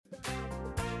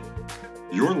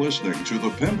You're listening to the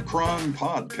Pimpcron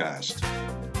Podcast.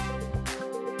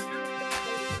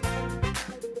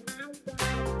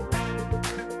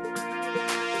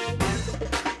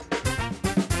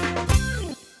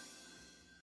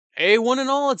 Hey, one and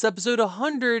all, it's episode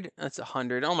 100. That's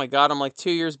 100. Oh my god, I'm like 2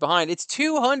 years behind. It's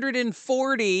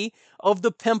 240 of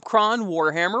the Pimpcron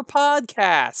Warhammer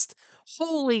podcast.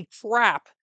 Holy crap.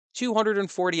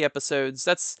 240 episodes.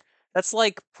 That's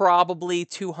like probably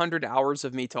 200 hours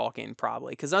of me talking,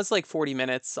 probably. Because that's like 40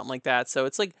 minutes, something like that. So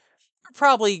it's like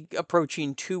probably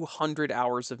approaching 200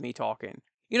 hours of me talking.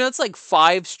 You know, it's like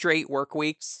 5 straight work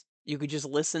weeks. You could just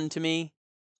listen to me.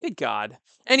 Good God.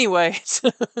 Anyways,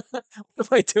 what am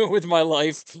I doing with my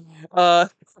life? Uh,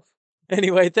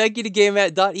 anyway, thank you to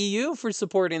GameAt.eu for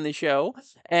supporting the show.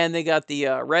 And they got the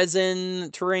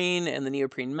resin, terrain, and the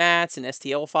neoprene mats and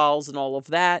STL files and all of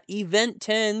that. Event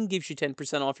 10 gives you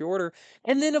 10% off your order.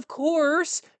 And then, of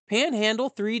course,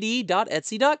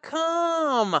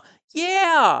 panhandle3d.etsy.com.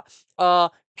 Yeah!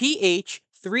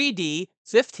 PH3D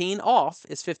 15 off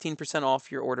is 15%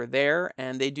 off your order there,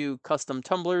 and they do custom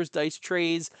tumblers, dice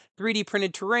trays, 3D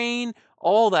printed terrain,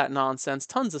 all that nonsense,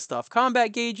 tons of stuff,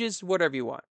 combat gauges, whatever you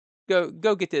want. Go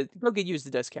use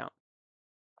the discount.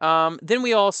 Then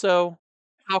we also,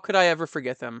 how could I ever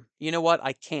forget them? You know what?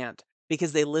 I can't,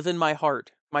 because they live in my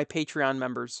heart, my Patreon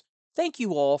members. Thank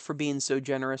you all for being so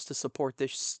generous to support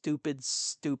this stupid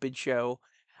show.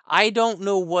 I don't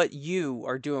know what you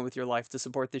are doing with your life to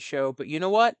support this show, but you know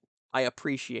what? I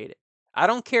appreciate it. I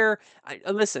don't care.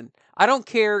 Listen, I don't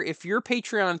care if your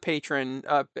Patreon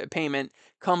payment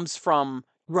comes from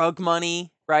rug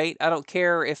money, right? I don't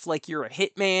care if like you're a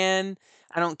hitman.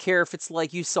 I don't care if it's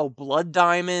like you sell blood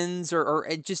diamonds or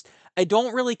it just I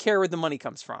don't really care where the money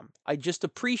comes from. I just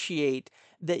appreciate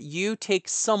that you take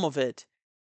some of it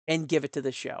and give it to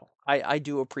the show. I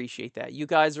do appreciate that. You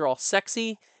guys are all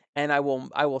sexy, and I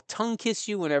will tongue kiss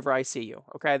you whenever I see you.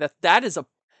 Okay, that is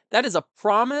a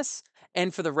promise,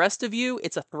 and for the rest of you,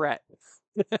 it's a threat.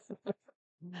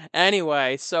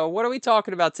 Anyway, so what are we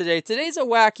talking about today? Today's a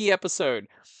wacky episode.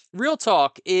 Real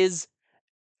talk is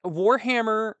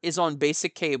Warhammer is on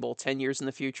basic cable 10 years in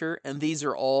the future, and these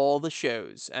are all the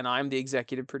shows, and I'm the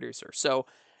executive producer. So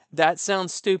that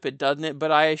sounds stupid, doesn't it?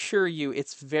 But I assure you,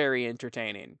 it's very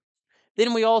entertaining.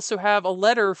 Then we also have a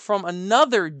letter from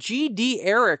another GD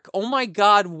Eric. Oh my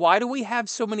god, why do we have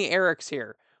so many Erics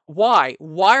here? Why?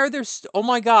 Why are there oh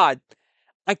my god.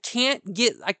 I can't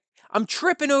get I'm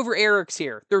tripping over Erics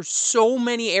here. There's so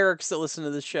many Erics that listen to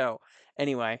the show.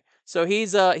 Anyway, so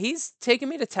he's taking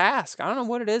me to task. I don't know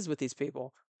what it is with these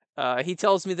people. He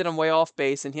tells me that I'm way off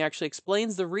base, and he actually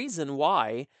explains the reason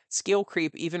why skill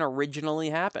creep even originally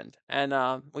happened,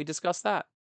 and we discuss that.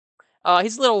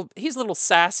 He's a little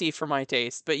sassy for my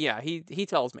taste, but yeah, he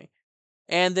tells me.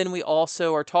 And then we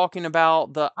also are talking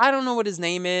about I don't know what his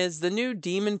name is, the new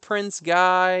Demon Prince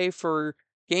guy for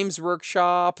Games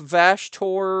Workshop,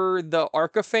 Vashtor the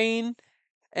Arcaphane.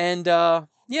 And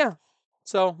yeah.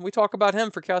 So we talk about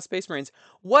him for Chaos Space Marines.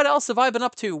 What else have I been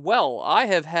up to? Well, I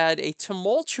have had a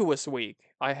tumultuous week.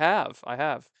 I have.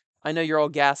 I know you're all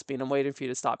gasping. I'm waiting for you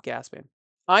to stop gasping.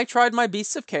 I tried my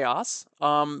Beasts of Chaos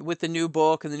with the new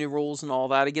book and the new rules and all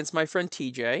that against my friend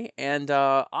TJ, and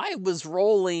I was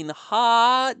rolling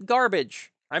hot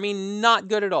garbage. I mean, not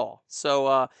good at all.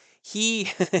 So he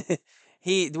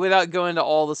without going into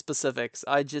all the specifics,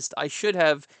 I should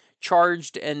have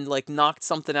charged and like knocked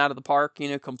something out of the park,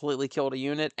 completely killed a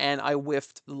unit, and I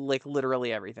whiffed like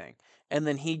literally everything. And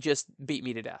then he just beat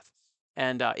me to death.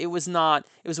 And it was one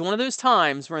of those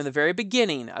times where in the very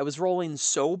beginning, I was rolling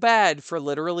so bad for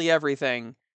literally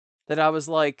everything that I was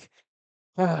like,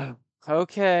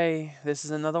 okay, this is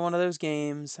another one of those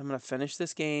games. I'm going to finish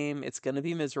this game. It's going to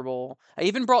be miserable. I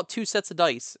even brought 2 sets of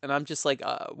dice, and I'm just like,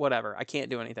 whatever. I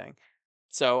can't do anything.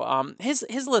 So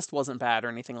his list wasn't bad or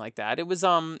anything like that. It was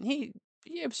it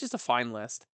was just a fine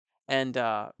list. And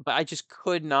but I just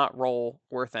could not roll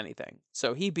worth anything.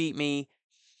 So he beat me,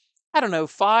 I don't know,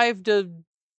 5-1,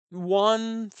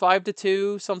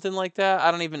 5-2, something like that.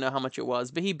 I don't even know how much it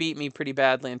was, but he beat me pretty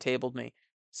badly and tabled me.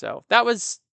 So that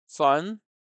was fun.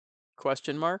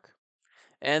 Question mark.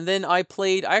 And then I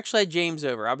actually had James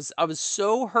over. I was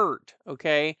so hurt,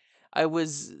 okay? I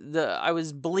was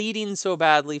bleeding so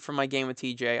badly from my game with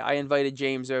TJ. I invited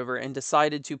James over and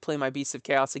decided to play my Beasts of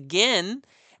Chaos again,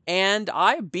 and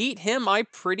I beat him. I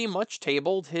pretty much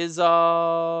tabled his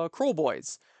Cruel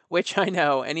Boys, which I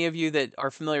know any of you that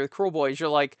are familiar with Cruel Boys, you're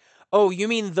like, "Oh, you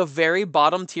mean the very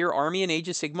bottom tier army in Age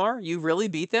of Sigmar? You really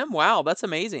beat them? Wow, that's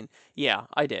amazing." Yeah,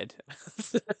 I did.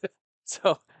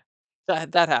 So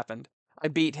that happened. I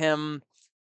beat him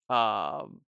uh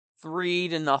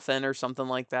 3-0 or something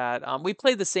like that. We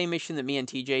played the same mission that me and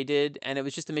TJ did, and it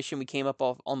was just a mission we came up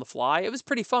on the fly. It was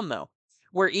pretty fun though,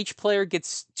 where each player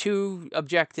gets 2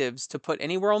 objectives to put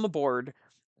anywhere on the board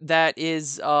that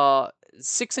is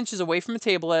 6 inches away from a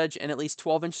table edge and at least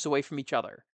 12 inches away from each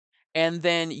other. And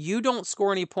then you don't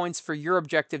score any points for your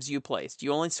objectives you placed.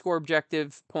 You only score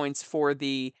objective points for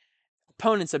the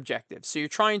opponent's objectives. So you're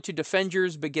trying to defend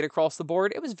yours but get across the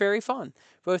board. It was very fun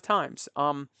both times.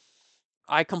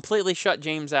 I completely shut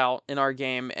James out in our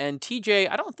game, and TJ,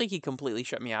 I don't think he completely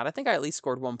shut me out. I think I at least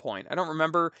scored 1 point. I don't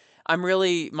remember.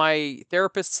 My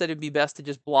therapist said it'd be best to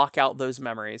just block out those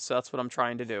memories, so that's what I'm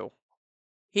trying to do.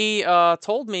 He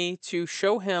told me to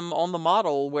show him on the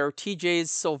model where TJ's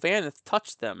Sylvaneth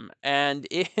touched them, and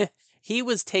he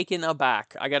was taken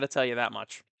aback. I got to tell you that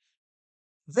much.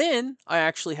 Then I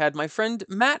actually had my friend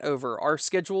Matt over. Our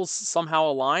schedules somehow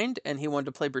aligned, and he wanted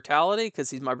to play Brutality because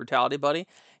he's my Brutality buddy.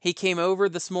 He came over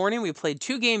this morning. We played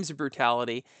 2 games of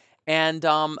Brutality, and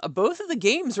both of the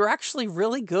games were actually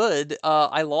really good.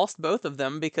 I lost both of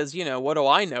them because, what do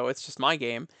I know? It's just my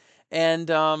game. And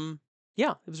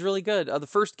yeah, it was really good. The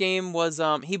first game was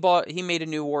he made a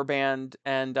new warband,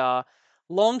 and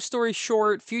long story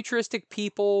short, futuristic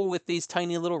people with these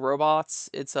tiny little robots.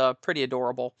 It's pretty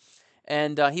adorable.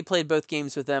 And he played both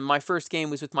games with them. My first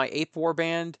game was with my ape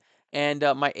warband, and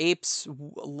my apes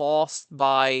lost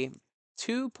by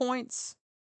 2 points.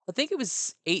 I think it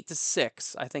was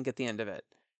 8-6. I think at the end of it.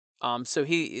 So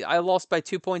I lost by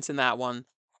 2 points in that one,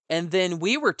 and then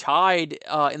we were tied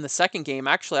in the second game.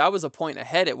 Actually, I was a point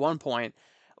ahead at one point,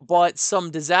 but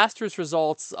some disastrous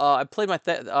results. I played my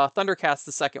Thundercats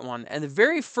the second one, and the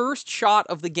very first shot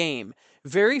of the game,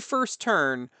 very first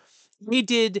turn, he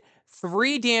did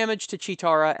 3 damage to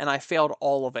Chitara, and I failed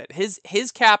all of it.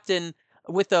 His captain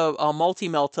with a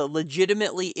multi-melta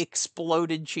legitimately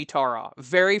exploded Chitara.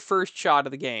 Very first shot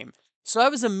of the game. So I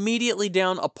was immediately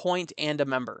down a point and a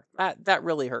member. That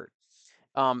really hurt.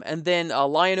 And then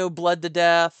Lion-O bled to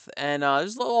death, and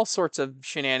there's all sorts of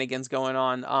shenanigans going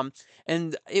on.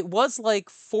 And it was like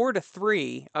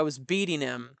 4-3. I was beating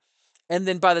him, and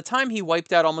then by the time he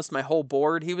wiped out almost my whole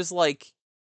board, he was like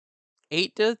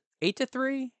 8-3.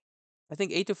 I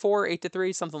think 8-4,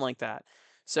 8-3, something like that.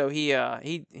 So he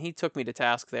took me to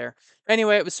task there.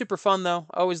 Anyway, it was super fun though.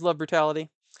 I always love Brutality.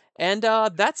 And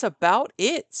that's about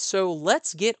it. So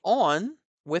let's get on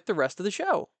with the rest of the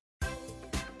show.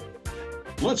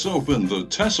 Let's open the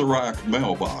Tesseract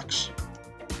mailbox.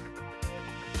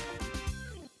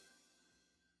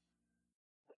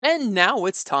 And now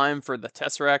it's time for the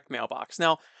Tesseract mailbox.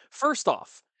 Now, first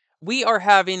off, we are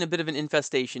having a bit of an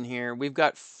infestation here. We've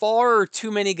got far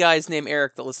too many guys named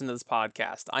Eric that listen to this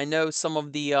podcast. I know some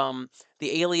of the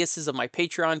aliases of my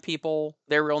Patreon people,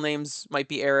 their real names might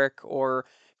be Eric, or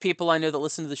people I know that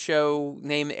listen to the show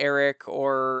named Eric,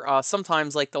 or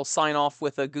sometimes like they'll sign off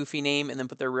with a goofy name and then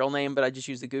put their real name, but I just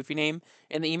use the goofy name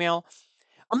in the email.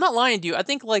 I'm not lying to you. I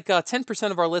think like 10%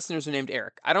 of our listeners are named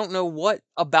Eric. I don't know what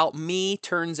about me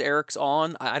turns Eric's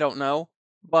on. I don't know.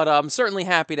 But I'm certainly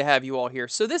happy to have you all here.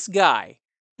 So this guy,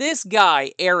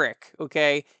 Eric,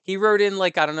 okay, he wrote in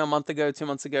like, I don't know, a month ago, 2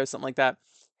 months ago, something like that.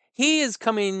 He is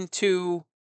coming to...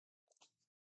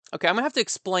 Okay, I'm going to have to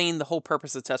explain the whole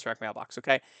purpose of the Tesseract mailbox,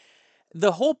 okay?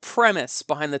 The whole premise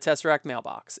behind the Tesseract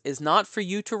mailbox is not for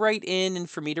you to write in and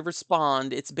for me to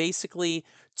respond. It's basically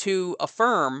to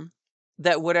affirm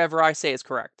that whatever I say is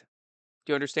correct.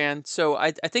 Do you understand? So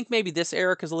I think maybe this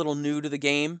Eric is a little new to the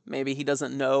game. Maybe he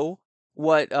doesn't know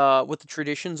what the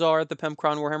traditions are at the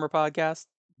Pimpcron Warhammer podcast.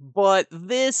 But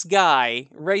this guy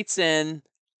writes in,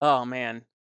 oh man,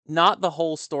 not the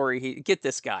whole story. Get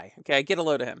this guy, okay? Get a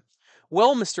load of him.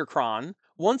 Well, Mr. Kron,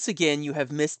 once again you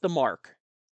have missed the mark.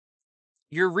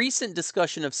 Your recent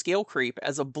discussion of scale creep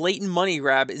as a blatant money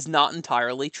grab is not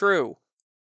entirely true.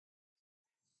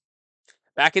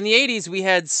 Back in the 80s, we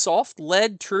had soft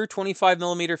lead true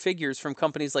 25mm figures from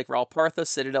companies like Raul Partha,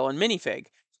 Citadel, and Minifig.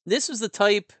 This was the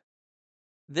type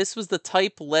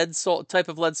of lead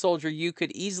soldier you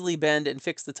could easily bend and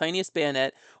fix the tiniest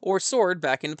bayonet or sword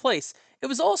back into place. It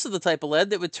was also the type of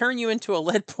lead that would turn you into a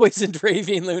lead-poisoned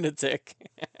raving lunatic.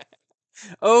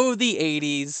 Oh, the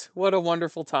 80s. What a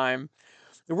wonderful time.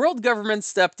 The world government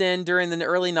stepped in during the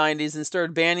early 90s and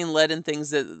started banning lead in things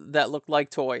that looked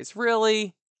like toys.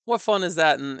 Really? What fun is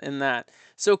that in that?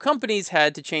 So companies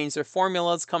had to change their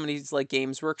formulas. Companies like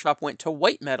Games Workshop went to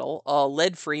white metal, a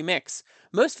lead-free mix.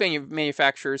 Most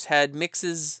manufacturers had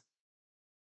mixed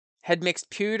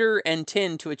pewter and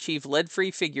tin to achieve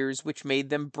lead-free figures, which made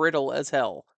them brittle as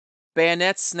hell.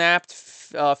 Bayonets snapped,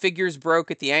 figures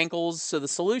broke at the ankles, so the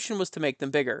solution was to make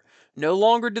them bigger. No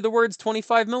longer did the words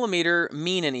 25mm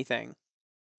mean anything.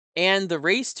 and the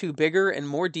race to bigger and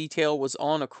more detail was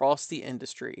on across the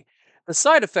industry. The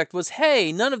side effect was,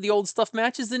 hey, none of the old stuff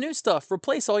matches the new stuff.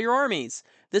 Replace all your armies.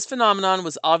 This phenomenon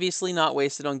was obviously not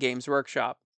wasted on Games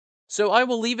Workshop. So I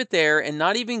will leave it there and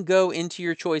not even go into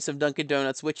your choice of Dunkin'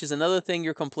 Donuts, which is another thing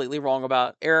you're completely wrong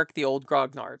about. Eric the Old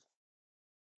Grognard.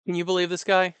 Can you believe this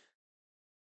guy?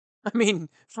 I mean,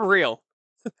 for real.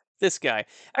 This guy.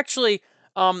 Actually,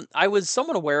 I was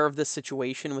somewhat aware of this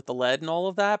situation with the lead and all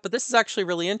of that, but this is actually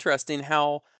really interesting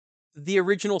how the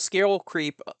original scale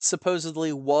creep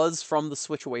supposedly was from the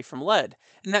switch away from lead.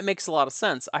 And that makes a lot of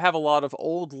sense. I have a lot of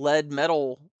old lead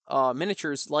metal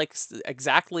miniatures, like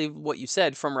exactly what you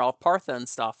said from Ralph Partha and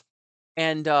stuff.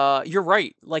 And you're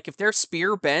right. Like if their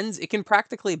spear bends, it can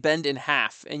practically bend in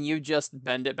half, and you just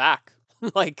bend it back.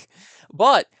 like,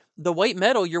 but the white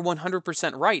metal, you're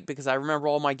 100% right because I remember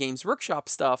all my Games Workshop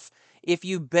stuff. If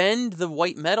you bend the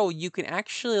white metal, you can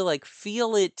actually like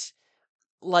feel it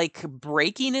like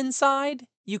breaking inside.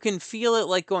 You can feel it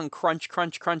like going crunch,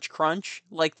 crunch, crunch, crunch.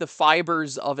 Like the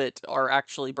fibers of it are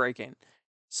actually breaking.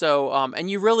 So, and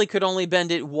you really could only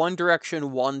bend it one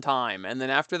direction one time, and then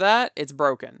after that, it's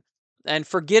broken. And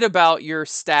forget about your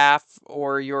staff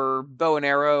or your bow and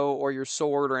arrow or your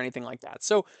sword or anything like that.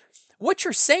 So, what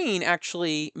you're saying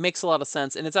actually makes a lot of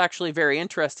sense, and it's actually very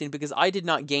interesting because I did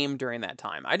not game during that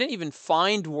time. I didn't even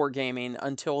find wargaming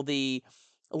until the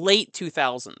late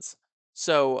 2000s.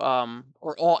 So,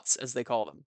 or aughts as they call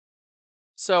them.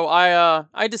 So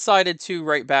I decided to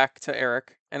write back to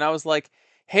Eric, and I was like,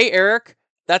 "Hey Eric,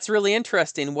 that's really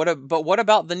interesting. But what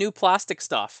about the new plastic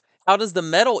stuff? How does the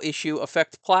metal issue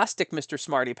affect plastic, Mr.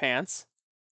 Smarty Pants?"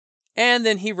 And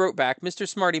then he wrote back. Mr.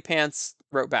 Smarty Pants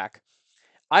wrote back,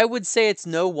 I would say it's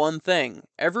no one thing.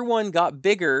 Everyone got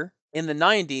bigger in the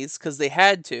 90s because they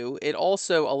had to. It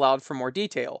also allowed for more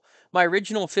detail. My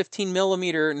original 15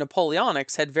 millimeter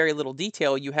Napoleonics had very little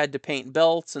detail. You had to paint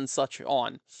belts and such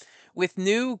on. With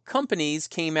new companies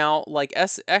came out like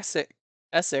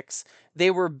Essex,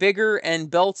 they were bigger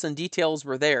and belts and details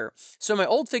were there. So my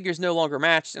old figures no longer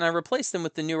matched and I replaced them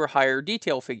with the newer higher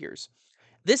detail figures.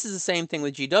 This is the same thing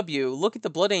with GW. Look at the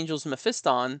Blood Angels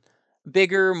Mephiston.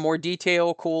 Bigger, more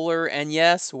detail, cooler, and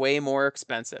yes, way more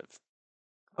expensive.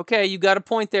 Okay, you got a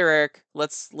point there, Eric.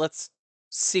 Let's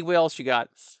see what else you got.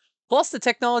 Plus, the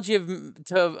technology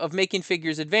of making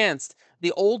figures advanced.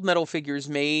 The old metal figures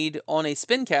made on a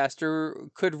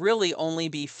spincaster could really only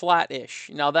be flat-ish.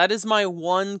 Now, that is my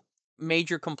one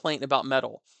major complaint about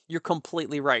metal. You're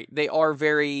completely right. They are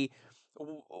very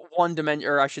one dimension,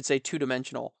 or I should say,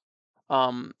 two-dimensional.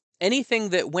 Um, Anything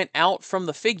that went out from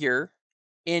the figure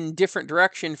in different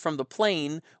direction from the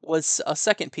plane was a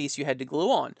second piece you had to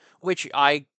glue on, which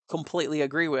I completely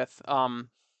agree with.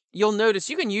 You'll notice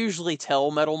you can usually tell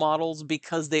metal models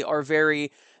because they are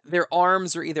very their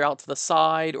arms are either out to the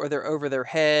side or they're over their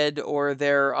head or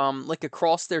they're like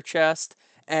across their chest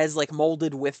as like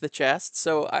molded with the chest.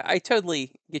 So I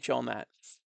totally get you on that.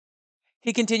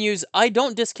 He continues, I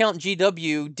don't discount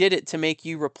GW did it to make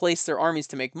you replace their armies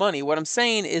to make money. What I'm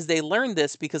saying is they learned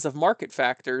this because of market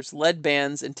factors, lead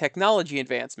bans, and technology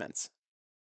advancements.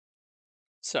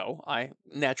 So I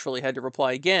naturally had to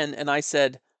reply again, and I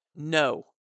said, no.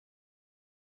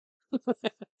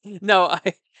 No,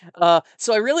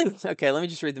 so I really, okay, let me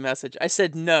just read the message. I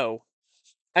said, no.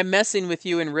 I'm messing with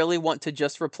you and really want to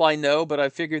just reply no, but I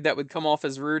figured that would come off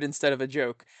as rude instead of a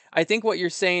joke. I think what you're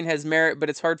saying has merit, but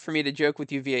it's hard for me to joke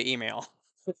with you via email.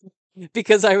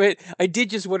 Because I did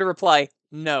just want to reply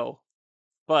no,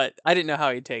 but I didn't know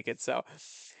how he'd take it. So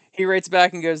he writes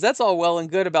back and goes, "That's all well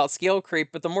and good about scale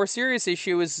creep, but the more serious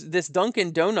issue is this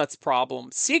Dunkin' Donuts problem.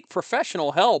 Seek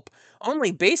professional help.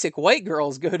 Only basic white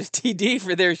girls go to TD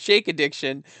for their shake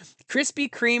addiction. Krispy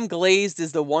Kreme glazed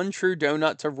is the one true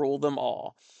donut to rule them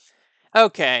all."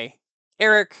 Okay,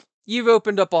 Eric, you've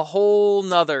opened up a whole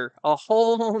nother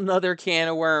can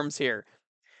of worms here.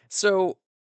 So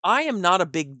I am not a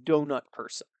big donut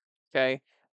person. Okay.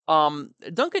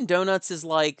 Dunkin' Donuts is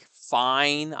like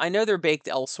fine. I know they're baked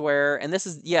elsewhere, and this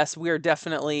is yes, we are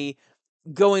definitely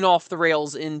going off the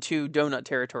rails into donut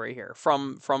territory here,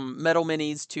 from metal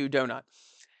minis to donut.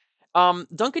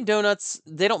 Dunkin' Donuts,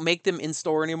 they don't make them in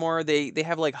store anymore. They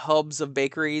have like hubs of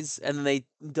bakeries, and then they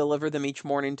deliver them each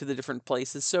morning to the different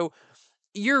places. So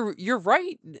you're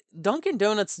right. Dunkin'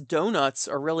 Donuts donuts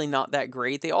are really not that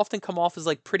great. They often come off as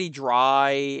like pretty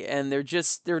dry and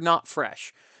they're not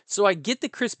fresh. So I get the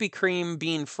Krispy Kreme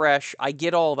being fresh. I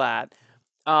get all that.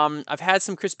 I've had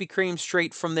some Krispy Kreme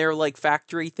straight from their like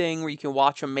factory thing where you can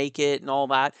watch them make it and all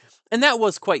that. And that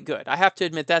was quite good. I have to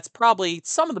admit that's probably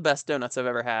some of the best donuts I've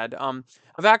ever had.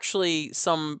 I've actually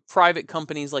some private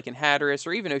companies like in Hatteras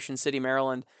or even Ocean City,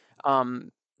 Maryland.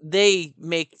 Um, they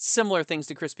make similar things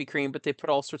to Krispy Kreme, but they put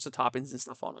all sorts of toppings and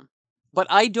stuff on them. But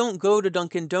I don't go to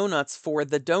Dunkin' Donuts for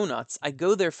the donuts. I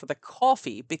go there for the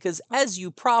coffee because, as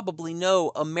you probably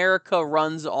know, America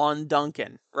runs on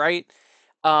Dunkin', right?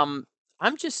 Um,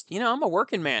 I'm just, I'm a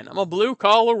working man. I'm a blue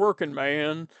collar working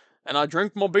man, and I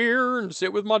drink my beer and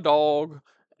sit with my dog.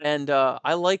 And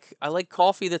I like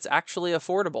coffee that's actually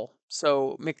affordable.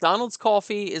 So McDonald's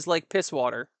coffee is like piss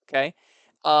water. Okay.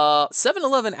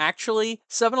 7-Eleven actually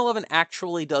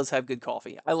does have good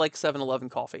coffee. I like 7-Eleven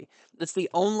coffee. That's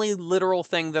the only literal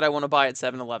thing that I want to buy at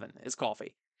 7-Eleven is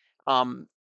coffee. Um,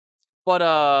 but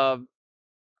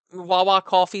Wawa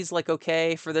coffee's like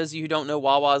okay. For those of you who don't know,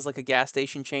 Wawa is like a gas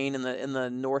station chain in the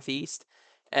Northeast,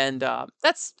 and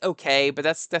that's okay, but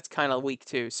that's kind of weak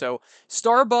too. So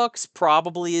Starbucks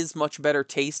probably is much better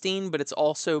tasting, but it's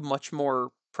also much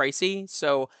more pricey.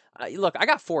 So look, I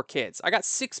got 4 kids. I got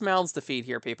 6 mouths to feed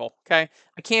here, people. Okay,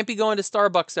 I can't be going to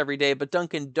Starbucks every day, but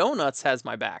Dunkin' Donuts has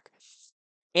my back.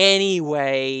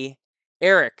 Anyway,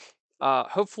 Eric,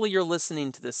 hopefully you're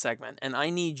listening to this segment, and I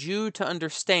need you to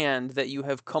understand that you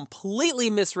have completely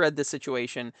misread the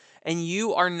situation, and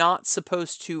you are not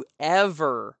supposed to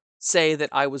ever say that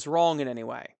I was wrong in any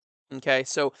way. Okay,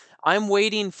 so I'm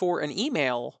waiting for an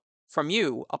email from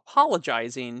you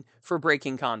apologizing for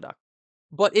breaking conduct.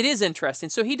 But it is interesting.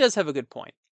 So he does have a good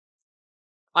point.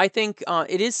 I think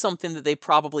it is something that they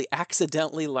probably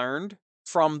accidentally learned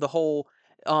from the whole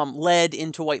lead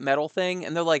into white metal thing.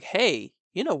 And they're like, hey,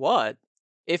 you know what?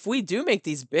 If we do make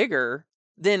these bigger,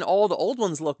 then all the old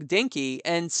ones look dinky.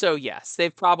 And so, yes,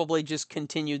 they've probably just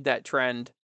continued that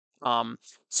trend. Um,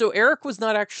 so Eric was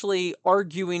not actually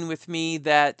arguing with me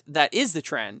that that is the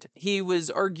trend. He was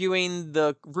arguing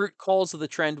the root cause of the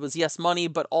trend was yes, money,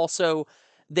 but also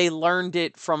they learned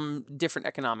it from different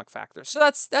economic factors. So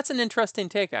that's an interesting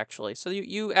take, actually. So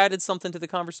you added something to the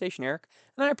conversation, Eric,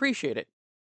 and I appreciate it.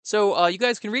 So you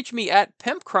guys can reach me at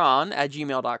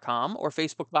pimpcron@gmail.com or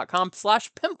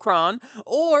facebook.com/pimpcron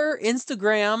or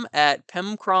Instagram at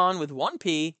pimpcron with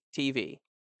 1P TV.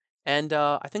 And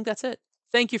I think that's it.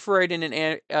 Thank you for writing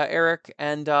in, Eric.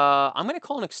 And I'm going to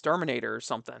call an exterminator or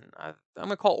something. I'm going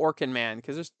to call Orkin Man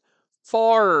because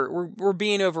we're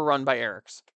being overrun by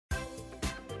Erics.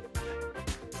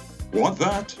 Want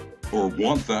that or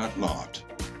want that not?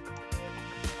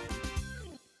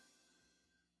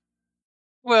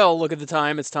 Well, look at the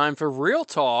time. It's time for real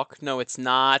talk. No, it's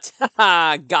not.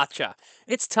 Haha, gotcha.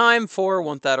 It's time for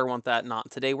Want That or Want That Not.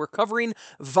 Today we're covering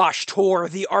Vashtor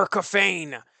the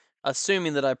Arcaphane.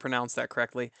 Assuming that I pronounced that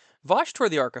correctly. Vashtor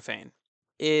the Arcaphane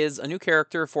is a new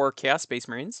character for Chaos Space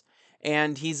Marines,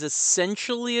 and he's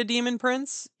essentially a demon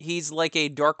prince. He's like a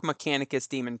Dark Mechanicus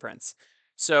demon prince.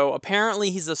 So apparently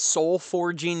he's a soul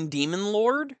forging demon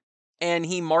lord, and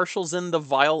he marshals in the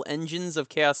vile engines of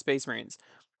Chaos Space Marines,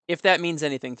 if that means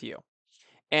anything to you.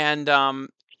 And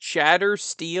shatter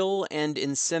steel and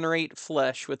incinerate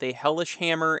flesh with a hellish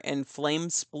hammer and flame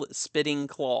spitting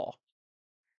claw.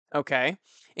 Okay.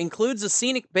 Includes a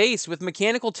scenic base with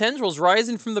mechanical tendrils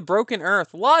rising from the broken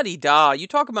earth. La-di-da. You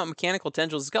talk about mechanical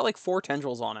tendrils. It's got like 4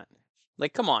 tendrils on it.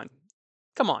 Like, come on.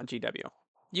 Come on, GW.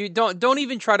 You don't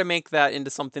even try to make that into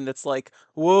something that's like,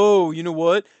 whoa, you know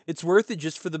what? It's worth it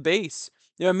just for the base.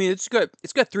 Yeah, I mean it's got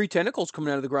 3 tentacles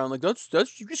coming out of the ground. Like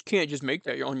that's you just can't just make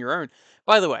that on your own.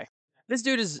 By the way, this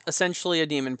dude is essentially a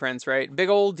demon prince, right? Big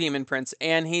old demon prince,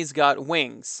 and he's got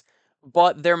wings.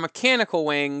 But they're mechanical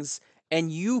wings,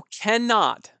 and you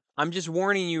cannot, I'm just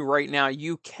warning you right now,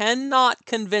 you cannot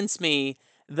convince me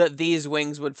that these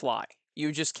wings would fly.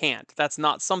 You just can't. That's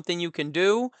not something you can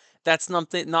do. That's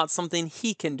not something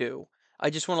he can do. I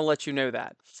just want to let you know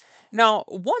that. Now,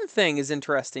 one thing is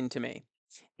interesting to me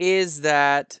is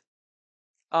that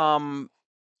um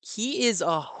he is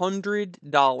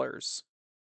 $100.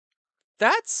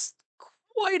 That's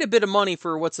quite a bit of money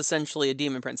for what's essentially a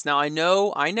demon prince. Now I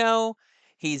know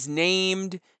he's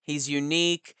named, he's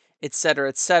unique, etc.,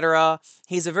 etc.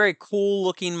 He's a very cool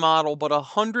looking model, but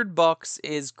 $100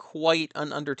 is quite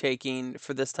an undertaking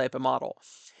for this type of model.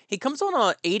 He comes on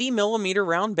a 80 millimeter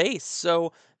round base,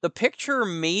 so the picture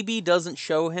maybe doesn't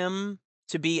show him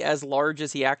to be as large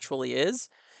as he actually is,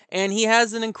 and he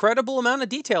has an incredible amount of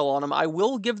detail on him. I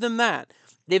will give them that.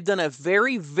 They've done a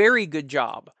very, very good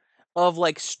job of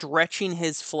like stretching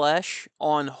his flesh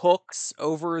on hooks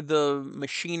over the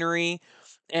machinery,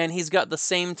 and he's got the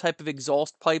same type of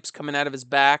exhaust pipes coming out of his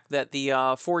back that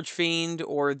the Forge Fiend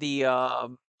or the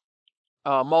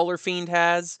Mauler Fiend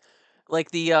has,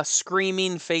 like the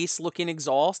screaming face looking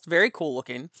exhaust. Very cool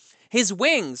looking. His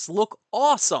wings look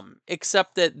awesome,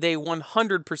 except that they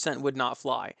 100% would not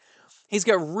fly. He's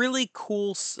got really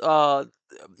cool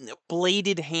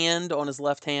bladed hand on his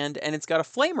left hand, and it's got a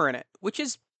flamer in it, which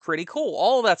is pretty cool.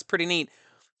 All of that's pretty neat.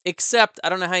 Except I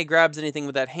don't know how he grabs anything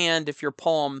with that hand if your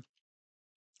palm.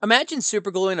 Imagine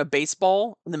supergluing a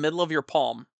baseball in the middle of your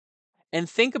palm, and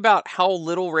think about how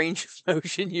little range of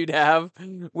motion you'd have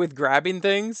with grabbing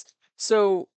things.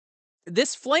 So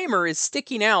this flamer is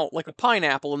sticking out like a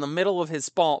pineapple in the middle of his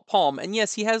palm. And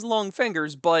yes, he has long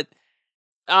fingers, but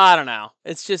I don't know.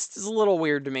 It's a little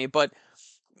weird to me. But,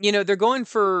 they're going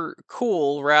for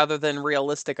cool rather than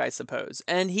realistic, I suppose.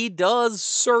 And he does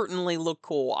certainly look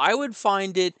cool. I would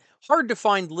find it hard to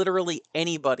find literally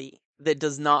anybody that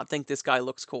does not think this guy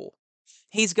looks cool.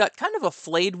 He's got kind of a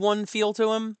flayed one feel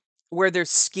to him, where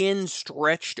there's skin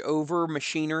stretched over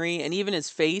machinery, and even his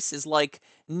face is like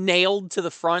nailed to the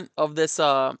front of this.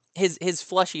 His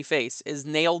fleshy face is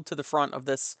nailed to the front of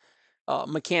this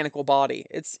mechanical body.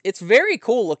 It's very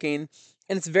cool looking,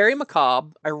 and it's very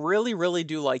macabre. I really really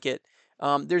do like it.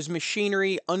 There's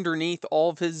machinery underneath all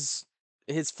of his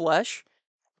flesh,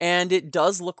 and it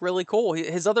does look really cool.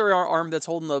 His other arm that's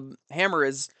holding the hammer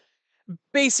is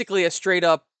basically a straight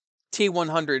up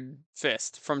T-100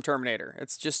 fist from Terminator.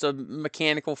 It's just a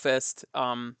mechanical fist.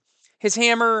 His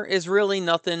hammer is really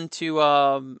nothing to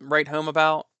write home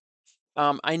about.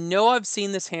 I know I've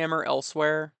seen this hammer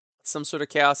elsewhere, some sort of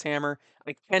chaos hammer.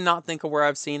 I cannot think of where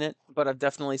I've seen it, but I've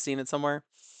definitely seen it somewhere.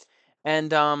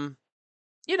 And I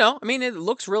mean, it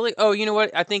looks really. Oh, you know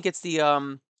what? I think it's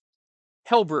the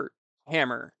Hellbrute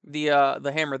hammer,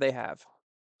 the hammer they have.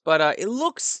 But it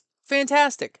looks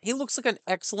fantastic. He looks like an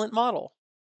excellent model.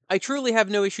 I truly have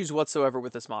no issues whatsoever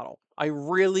with this model. I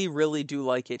really, really do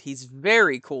like it. He's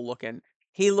very cool looking.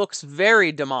 He looks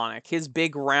very demonic. His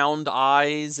big round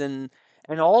eyes and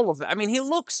all of it. I mean, he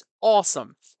looks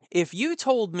awesome. If you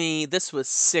told me this was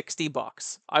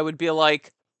 $60, I would be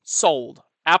like, sold.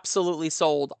 Absolutely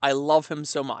sold. I love him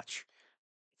so much.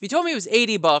 If you told me it was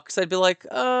 $80, I'd be like,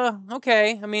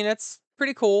 okay. I mean, that's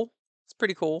pretty cool. It's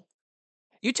pretty cool.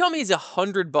 You tell me he's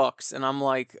 $100, and I'm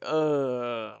like,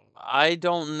 I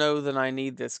don't know that I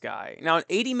need this guy. Now, an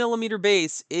 80 millimeter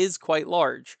base is quite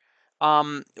large.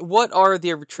 What are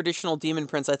the traditional demon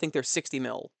prints? I think they're 60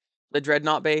 mil, the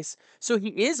dreadnought base. So he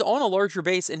is on a larger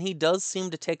base, and he does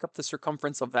seem to take up the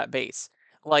circumference of that base.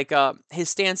 Like, his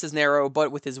stance is narrow,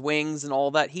 but with his wings and all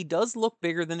that, he does look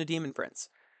bigger than a demon prince.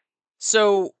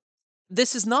 So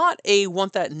this is not a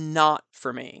want that not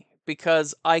for me,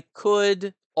 because I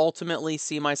could ultimately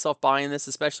see myself buying this,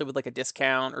 especially with like a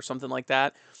discount or something like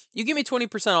that. You give me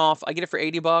 20% off, I get it for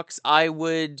 $80, I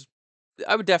would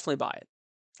definitely buy it.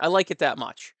 I like it that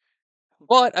much.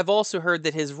 But I've also heard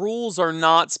that his rules are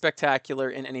not spectacular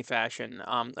in any fashion.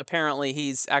 Apparently,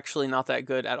 he's actually not that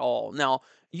good at all. Now,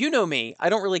 you know me, I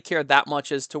don't really care that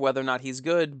much as to whether or not he's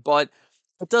good, but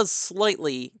it does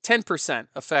slightly, 10%,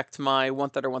 affect my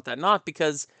want that or want that not,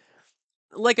 because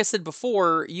like I said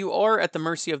before, you are at the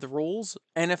mercy of the rules,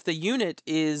 and if the unit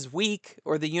is weak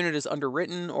or the unit is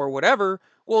underwritten or whatever,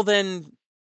 well then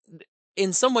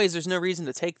in some ways there's no reason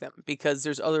to take them because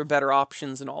there's other better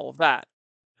options and all of that.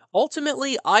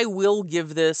 Ultimately, I will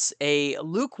give this a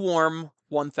lukewarm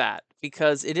one that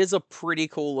because it is a pretty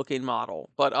cool looking model.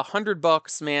 But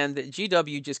 $100, man, the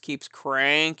GW just keeps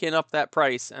cranking up that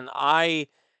price, and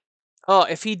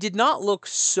if he did not look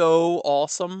so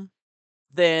awesome,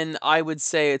 then I would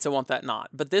say it's a want that not.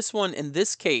 But this one, in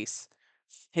this case,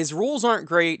 his rules aren't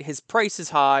great, his price is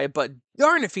high, but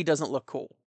darn if he doesn't look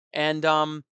cool. And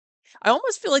I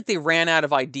almost feel like they ran out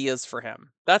of ideas for him.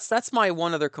 That's my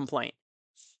one other complaint.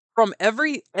 From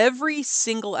every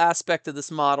single aspect of this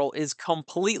model is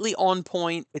completely on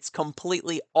point. It's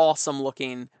completely awesome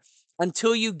looking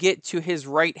until you get to his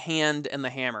right hand and the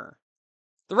hammer.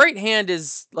 The right hand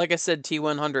is, like I said,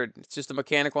 T-100. It's just a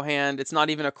mechanical hand. It's not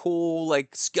even a cool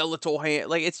like skeletal hand.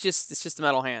 Like it's just a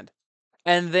metal hand.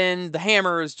 And then the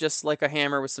hammer is just like a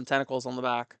hammer with some tentacles on the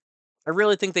back. I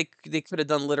really think they could have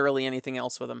done literally anything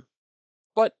else with him.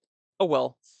 But oh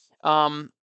well.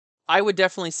 Um I would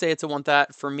definitely say it's a want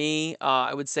that. For me,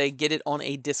 I would say get it on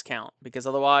a discount because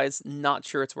otherwise, not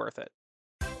sure it's worth it.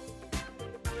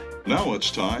 Now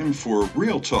it's time for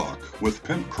Real Talk with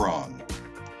Pimpcron.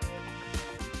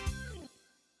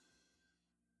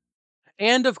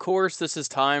 And of course, this is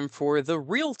time for the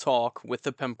Real Talk with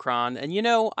the Pimpcron.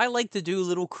 And I like to do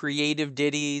little creative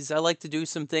ditties. I like to do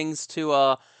some things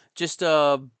to just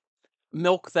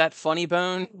milk that funny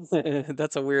bone.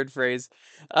 That's a weird phrase.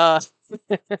 Uh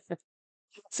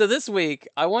So this week,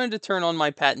 I wanted to turn on my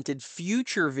patented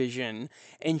future vision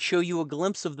and show you a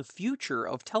glimpse of the future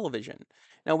of television.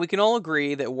 Now, we can all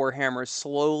agree that Warhammer is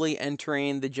slowly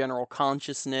entering the general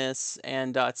consciousness,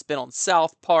 and it's been on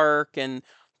South Park, and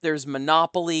there's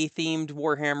Monopoly themed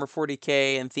Warhammer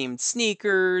 40K and themed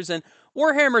sneakers, and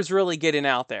Warhammer's really getting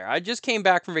out there. I just came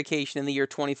back from vacation in the year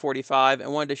 2045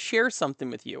 and wanted to share something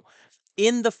with you.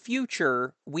 In the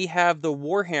future, we have the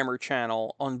Warhammer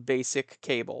channel on basic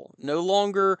cable. No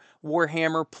longer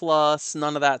Warhammer Plus,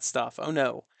 none of that stuff. Oh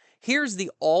no. Here's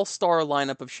the all-star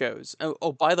lineup of shows.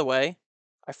 Oh, by the way,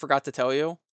 I forgot to tell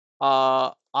you.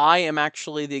 I am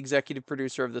actually the executive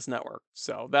producer of this network.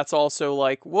 So that's also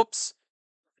like, whoops,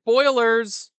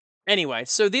 spoilers. Anyway,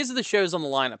 so these are the shows on the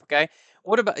lineup, okay?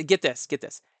 What about get this.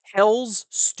 Hell's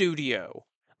Studio.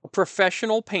 A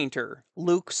professional painter,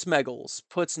 Luke Smeggles,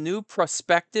 puts new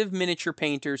prospective miniature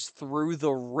painters through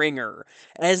the ringer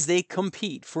as they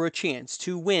compete for a chance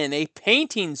to win a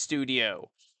painting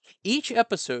studio. Each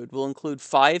episode will include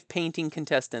 5 painting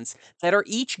contestants that are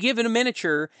each given a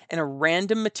miniature and a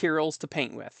random materials to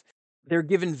paint with. They're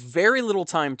given very little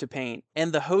time to paint,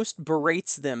 and the host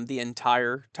berates them the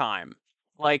entire time.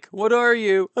 Like, what are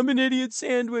you? I'm an idiot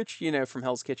sandwich, from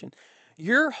Hell's Kitchen.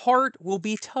 Your heart will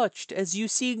be touched as you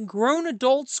see grown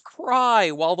adults cry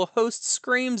while the host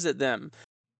screams at them.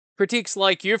 Critiques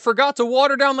like, you forgot to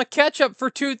water down the ketchup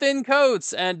for 2 thin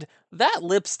coats, and that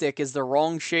lipstick is the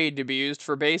wrong shade to be used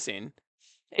for basing.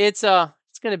 It's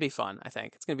gonna be fun, I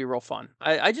think. It's gonna be real fun.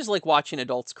 I just like watching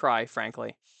adults cry,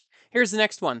 frankly. Here's the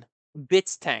next one.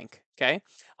 Bits Tank, okay?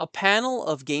 A panel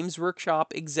of Games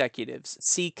Workshop executives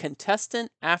see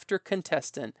contestant after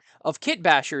contestant of kit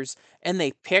bashers and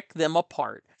they pick them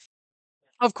apart.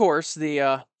 Of course,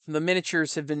 the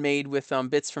miniatures have been made with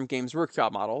bits from Games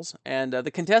Workshop models, and the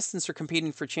contestants are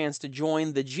competing for a chance to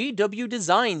join the GW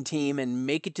design team and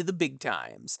make it to the big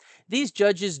times. These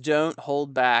judges don't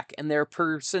hold back, and their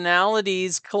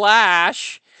personalities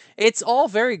clash. It's all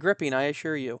very gripping, I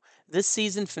assure you. This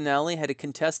season finale had a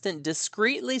contestant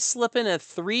discreetly slip in a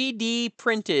 3D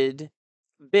printed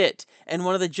bit, and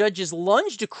one of the judges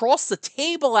lunged across the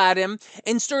table at him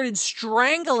and started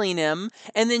strangling him.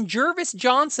 And then Jervis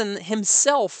Johnson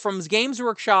himself from Games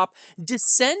Workshop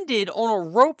descended on a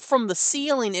rope from the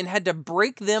ceiling and had to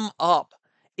break them up.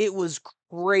 It was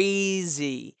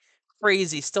crazy.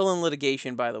 Crazy. Still in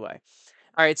litigation, by the way.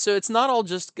 All right, so it's not all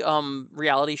just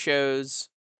reality shows,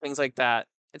 things like that.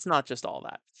 It's not just all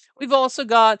that. We've also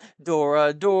got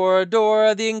Dora, Dora,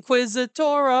 Dora, the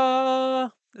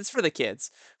Inquisitora. It's for the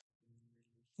kids.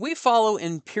 We follow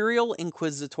Imperial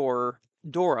Inquisitor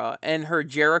Dora and her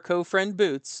Jericho friend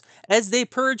Boots as they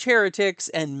purge heretics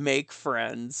and make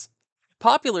friends.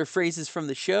 Popular phrases from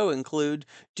the show include,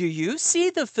 do you see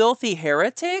the filthy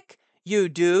heretic? You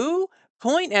do?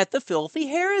 Point at the filthy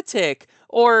heretic.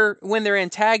 Or when their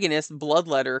antagonist,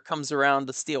 Bloodletter, comes around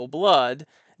to steal blood,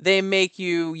 they make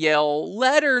you yell,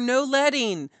 letter, no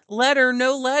letter,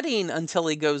 no letting, until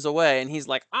he goes away. And he's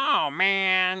like, oh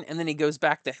man. And then he goes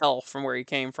back to hell from where he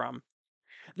came from.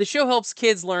 The show helps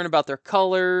kids learn about their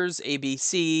colors,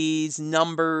 ABCs,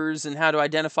 numbers, and how to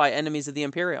identify enemies of the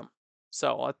Imperium.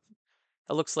 So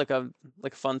it looks like a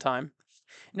fun time.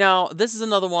 Now, this is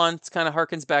another one. It's kind of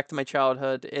harkens back to my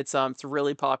childhood. It's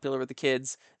really popular with the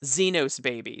kids. Xenos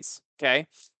babies. Okay,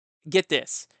 get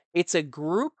this. It's a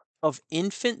group of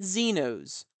infant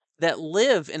Xenos that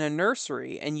live in a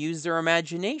nursery and use their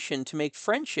imagination to make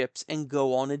friendships and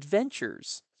go on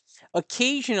adventures.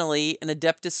 Occasionally, an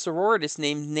Adeptus Sororitas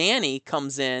named Nanny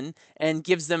comes in and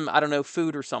gives them, I don't know,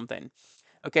 food or something.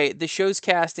 Okay, the show's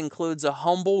cast includes a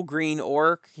humble green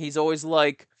orc. He's always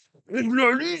like, it's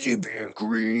not easy being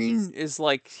green, is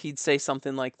like, he'd say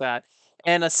something like that.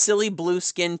 And a silly blue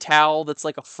skin towel that's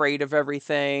like afraid of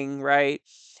everything, right?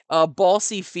 A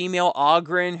bossy female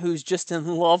Ogren who's just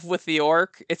in love with the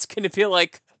orc. It's gonna be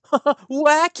like,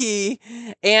 wacky.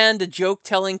 And a joke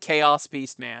telling Chaos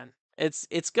Beast Man.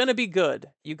 It's gonna be good.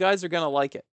 You guys are gonna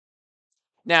like it.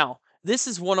 Now, this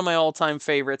is one of my all-time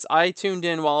favorites. I tuned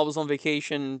in while I was on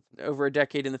vacation over a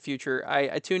decade in the future.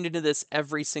 I tuned into this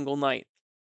every single night.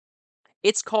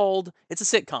 It's a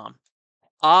sitcom.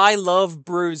 I Love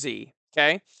Brucey.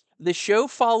 Okay? The show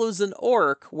follows an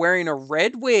orc wearing a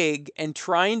red wig and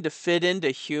trying to fit into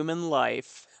human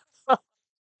life.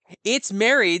 It's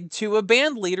married to a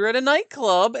band leader at a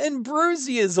nightclub, and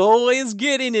Brucey is always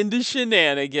getting into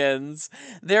shenanigans.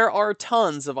 There are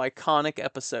tons of iconic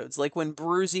episodes, like when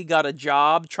Brucey got a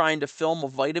job trying to film a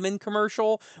vitamin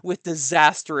commercial with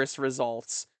disastrous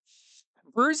results.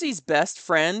 Brucey's best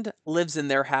friend lives in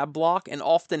their hab block and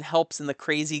often helps in the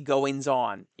crazy goings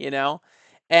on,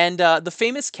 And the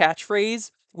famous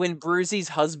catchphrase, when Brucey's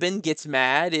husband gets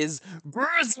mad is,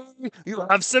 Brucey, you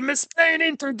have some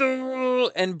explaining to do.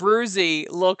 And Brucey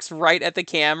looks right at the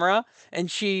camera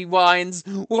and she whines,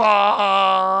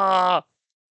 wah.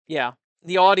 Yeah,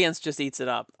 the audience just eats it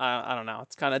up. I don't know.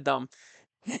 It's kind of dumb.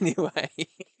 Anyway,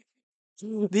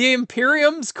 the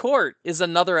Imperium's Court is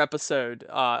another episode,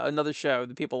 another show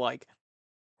that people like.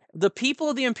 The people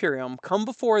of the Imperium come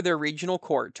before their regional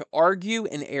court to argue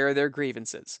and air their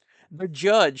grievances. The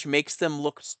judge makes them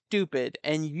look stupid,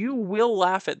 and you will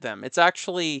laugh at them. It's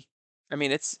actually, I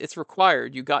mean, it's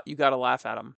required. You got to laugh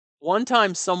at them. One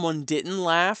time, someone didn't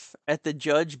laugh at the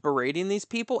judge berating these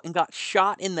people and got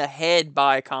shot in the head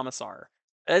by a commissar.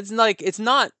 It's like it's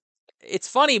not. It's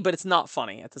funny, but it's not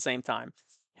funny at the same time.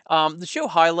 The show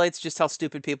highlights just how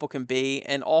stupid people can be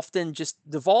and often just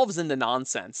devolves into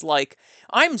nonsense. Like,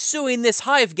 I'm suing this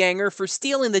hive ganger for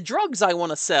stealing the drugs I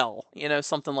want to sell,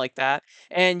 something like that.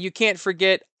 And you can't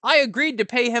forget, I agreed to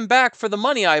pay him back for the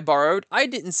money I borrowed. I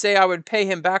didn't say I would pay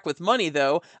him back with money,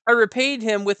 though. I repaid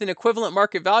him with an equivalent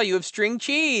market value of string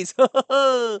cheese.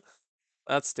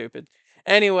 That's stupid.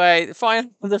 Anyway,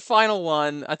 the final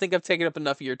one, I think I've taken up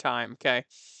enough of your time, okay?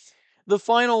 The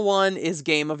final one is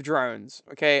Game of Drones.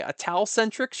 Okay, a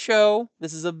Tal-centric show.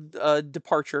 This is a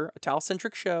departure, a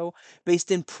Tal-centric show based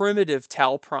in primitive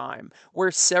Tal Prime, where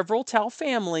several Tal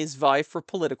families vie for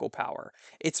political power.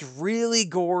 It's really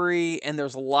gory and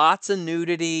there's lots of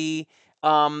nudity.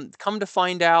 Come to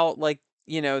find out, like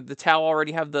the Tal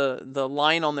already have the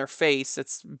line on their face.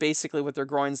 It's basically what their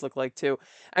groins look like too.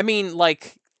 I mean,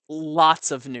 like lots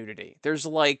of nudity. There's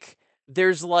like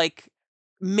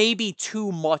maybe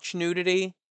too much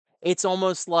nudity. It's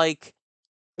almost like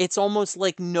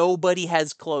nobody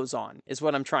has clothes on is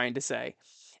what I'm trying to say.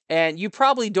 And you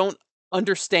probably don't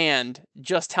understand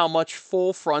just how much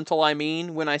full frontal I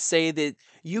mean when I say that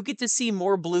you get to see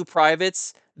more blue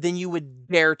privates than you would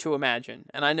dare to imagine.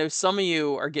 And I know some of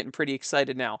you are getting pretty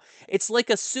excited now. It's like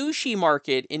a sushi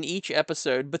market in each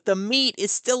episode, but the meat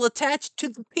is still attached to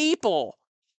the people.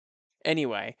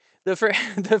 Anyway, the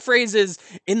phrase is,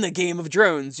 in the game of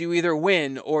drones, you either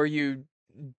win or you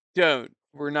don't.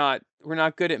 We're not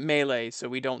good at melee, so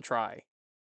we don't try.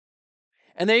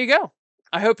 And there you go.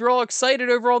 I hope you're all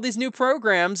excited over all these new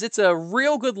programs. It's a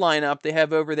real good lineup they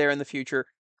have over there in the future.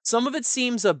 Some of it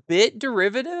seems a bit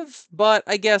derivative, but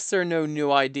I guess there are no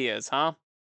new ideas, huh?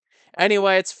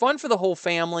 Anyway, it's fun for the whole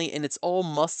family, and it's all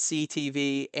must-see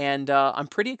TV, and I'm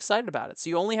pretty excited about it. So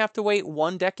you only have to wait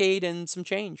 1 decade and some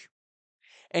change.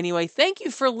 Anyway, thank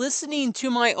you for listening to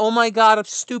my oh my god of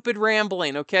stupid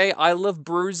rambling, okay? I love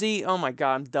Bruzy. Oh my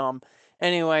god, I'm dumb.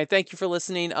 Anyway, thank you for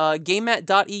listening.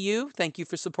 GameMat.eu, thank you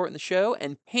for supporting the show.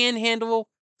 And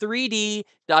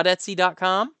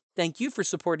Panhandle3D.etsy.com, thank you for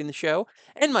supporting the show.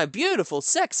 And my beautiful,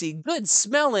 sexy, good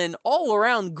smelling, all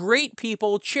around great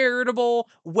people, charitable,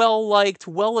 well liked,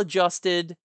 well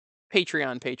adjusted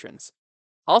Patreon patrons.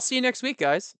 I'll see you next week,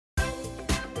 guys.